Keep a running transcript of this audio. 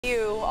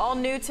All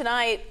new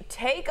tonight,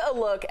 take a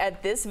look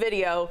at this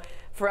video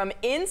from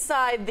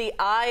inside the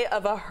eye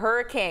of a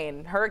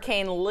hurricane,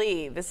 Hurricane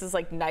Lee. This is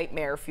like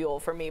nightmare fuel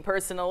for me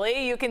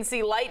personally. You can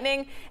see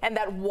lightning and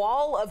that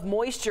wall of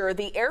moisture.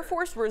 The Air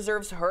Force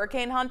Reserve's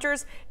hurricane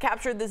hunters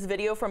captured this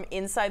video from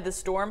inside the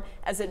storm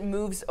as it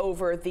moves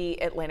over the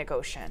Atlantic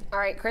Ocean. All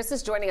right, Chris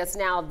is joining us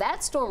now.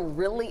 That storm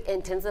really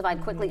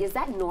intensified quickly. Is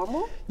that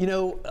normal? You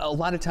know, a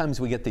lot of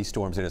times we get these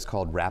storms and it's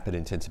called rapid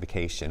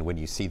intensification when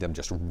you see them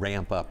just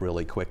ramp up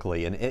really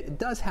quickly. And it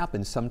does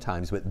happen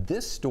sometimes, but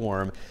this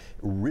storm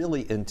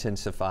really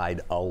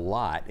intensified a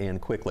lot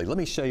and quickly. Let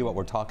me show you what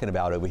we're talking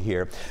about over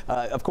here.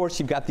 Of course,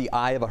 you've got the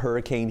eye of a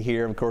hurricane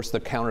here. Of course, the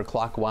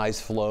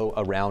counterclockwise flow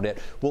around it.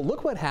 Well,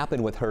 look what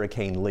happened with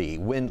Hurricane Lee.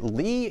 When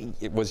Lee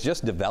was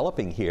just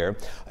developing here,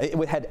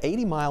 it had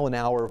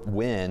 80-mile-an-hour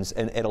winds,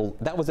 and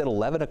that was at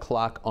 11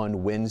 o'clock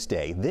on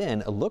Wednesday.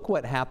 Then look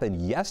what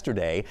happened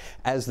yesterday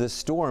as the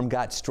storm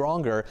got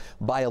stronger.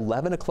 By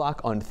 11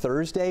 o'clock on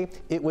Thursday,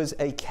 it was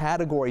a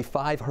Category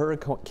 5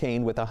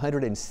 hurricane with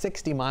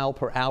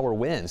 160-mile-per-hour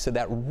winds. So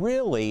that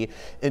really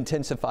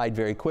intensified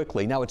very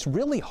quickly. Now, it's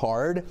really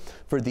hard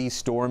for these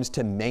storms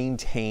to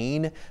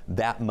maintain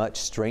that much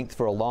strength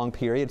for a long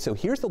period. So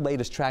here's the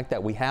latest track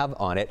that we have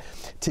on it.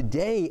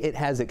 Today, it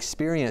has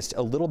experienced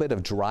a little bit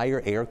of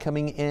drier air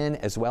coming in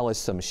as well as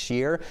some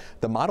shear.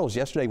 The models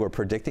yesterday were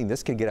predicting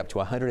this could get up to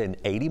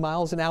 180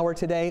 miles an hour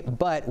today,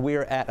 but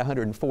we're at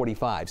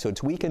 145. So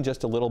it's weakened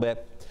just a little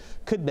bit.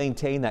 Could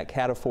maintain that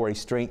Category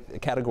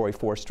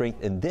 4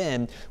 strength, and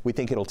then we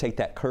think it'll take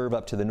that curve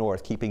up to the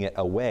north, keeping it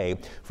away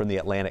from the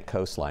Atlantic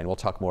coastline. We'll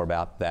talk more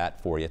about that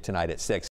for you tonight at 6.